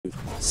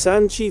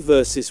Sanchi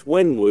vs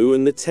Weuwu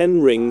and the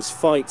Ten Rings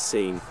fight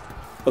scene.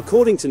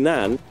 According to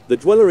Nan, the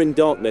Dweller in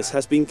Darkness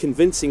has been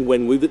convincing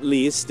Weuwu that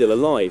Li is still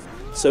alive,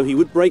 so he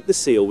would break the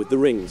seal with the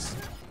rings.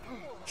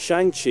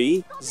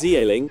 Sanchi,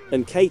 Zieling,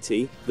 and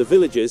Katie, the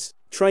villagers,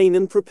 train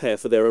and prepare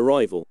for their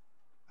arrival.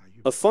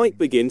 A fight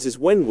begins as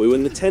Weuwu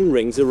and the Ten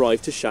Rings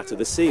arrive to shatter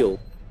the seal.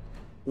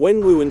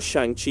 Weuwu and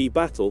Sanchi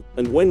battle,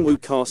 and Weuwu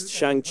casts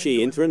Sanchi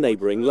into a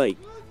neighboring lake.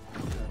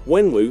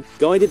 Weuwu,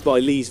 guided by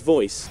Li's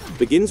voice,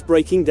 begins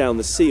breaking down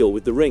the seal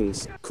with the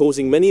rings,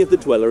 causing many of the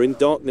Dweller in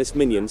Darkness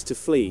minions to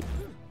flee.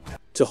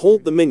 To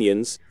halt the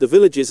minions, the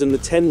villagers and the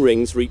Ten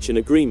Rings reach an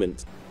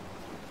agreement.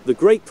 The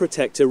Great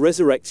Protector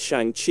resurrects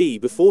Sanchi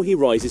before he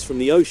rises from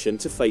the ocean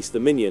to face the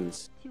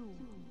minions.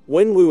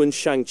 Weuwu and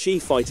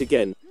Sanchi fight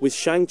again, with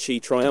Sanchi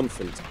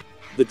triumphant.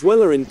 The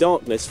Dweller in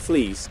Darkness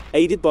flees,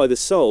 aided by the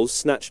souls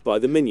snatched by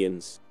the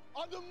minions.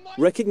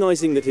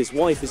 Recognizing that his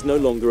wife is no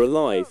longer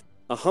alive,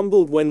 a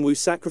humbled Weuwu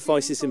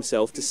sacrifices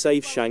himself to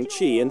save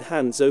Sanchi and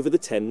hands over the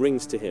Ten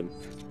Rings to him.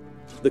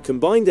 The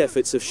combined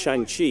efforts of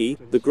Sanchi,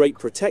 the Great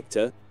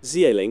Protector,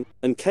 Zieling,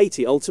 and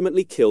Katie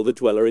ultimately kill the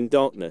Dweller in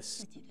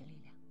Darkness.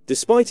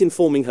 Despite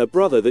informing her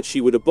brother that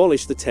she would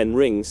abolish the Ten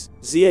Rings,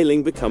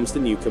 Zieling becomes the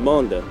new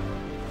commander.